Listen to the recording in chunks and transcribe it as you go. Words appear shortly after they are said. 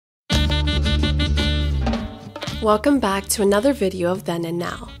Welcome back to another video of Then and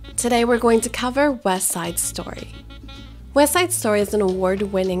Now. Today we're going to cover West Side Story. West Side Story is an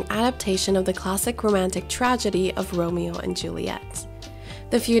award-winning adaptation of the classic romantic tragedy of Romeo and Juliet.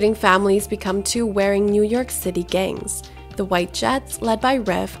 The feuding families become two warring New York City gangs, the White Jets led by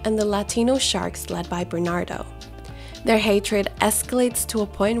Riff and the Latino Sharks led by Bernardo. Their hatred escalates to a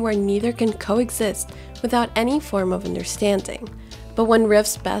point where neither can coexist without any form of understanding. But when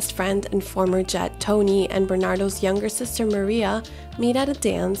Riff's best friend and former Jet Tony and Bernardo's younger sister Maria meet at a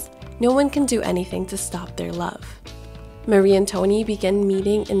dance, no one can do anything to stop their love. Maria and Tony begin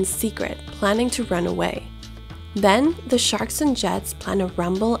meeting in secret, planning to run away. Then, the Sharks and Jets plan a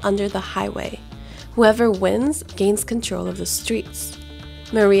rumble under the highway. Whoever wins gains control of the streets.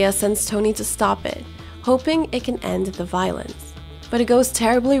 Maria sends Tony to stop it, hoping it can end the violence. But it goes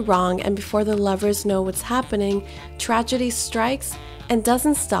terribly wrong, and before the lovers know what's happening, tragedy strikes and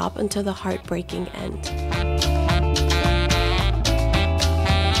doesn't stop until the heartbreaking end.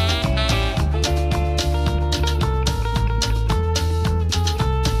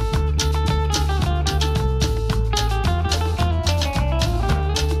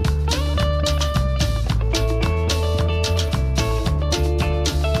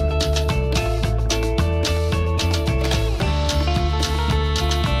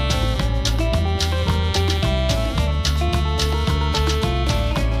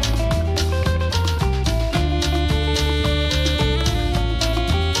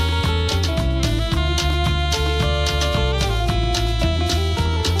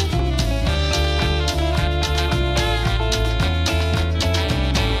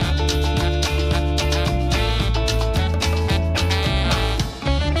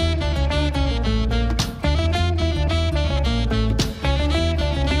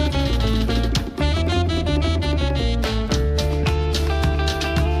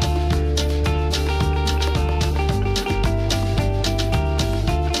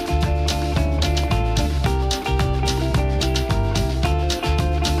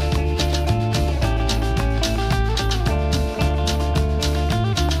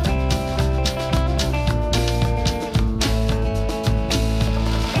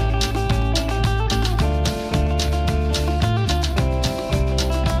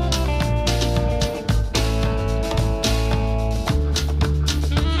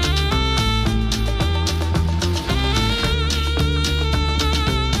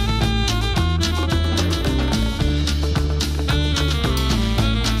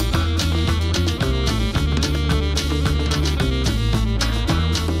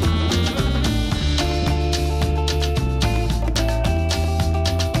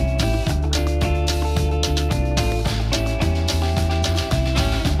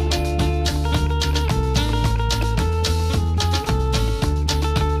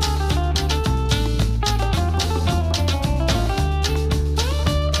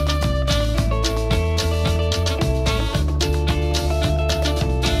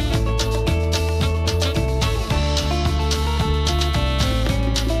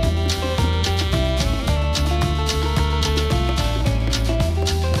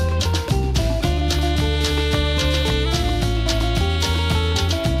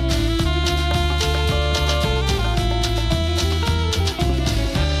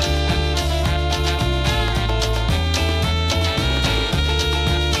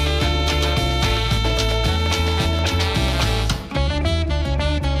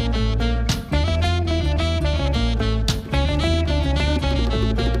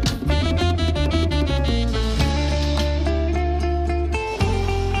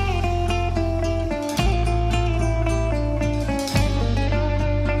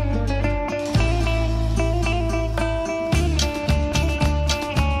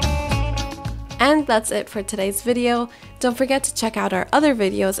 And that's it for today's video. Don't forget to check out our other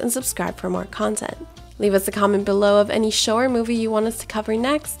videos and subscribe for more content. Leave us a comment below of any show or movie you want us to cover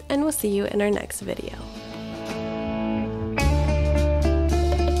next, and we'll see you in our next video.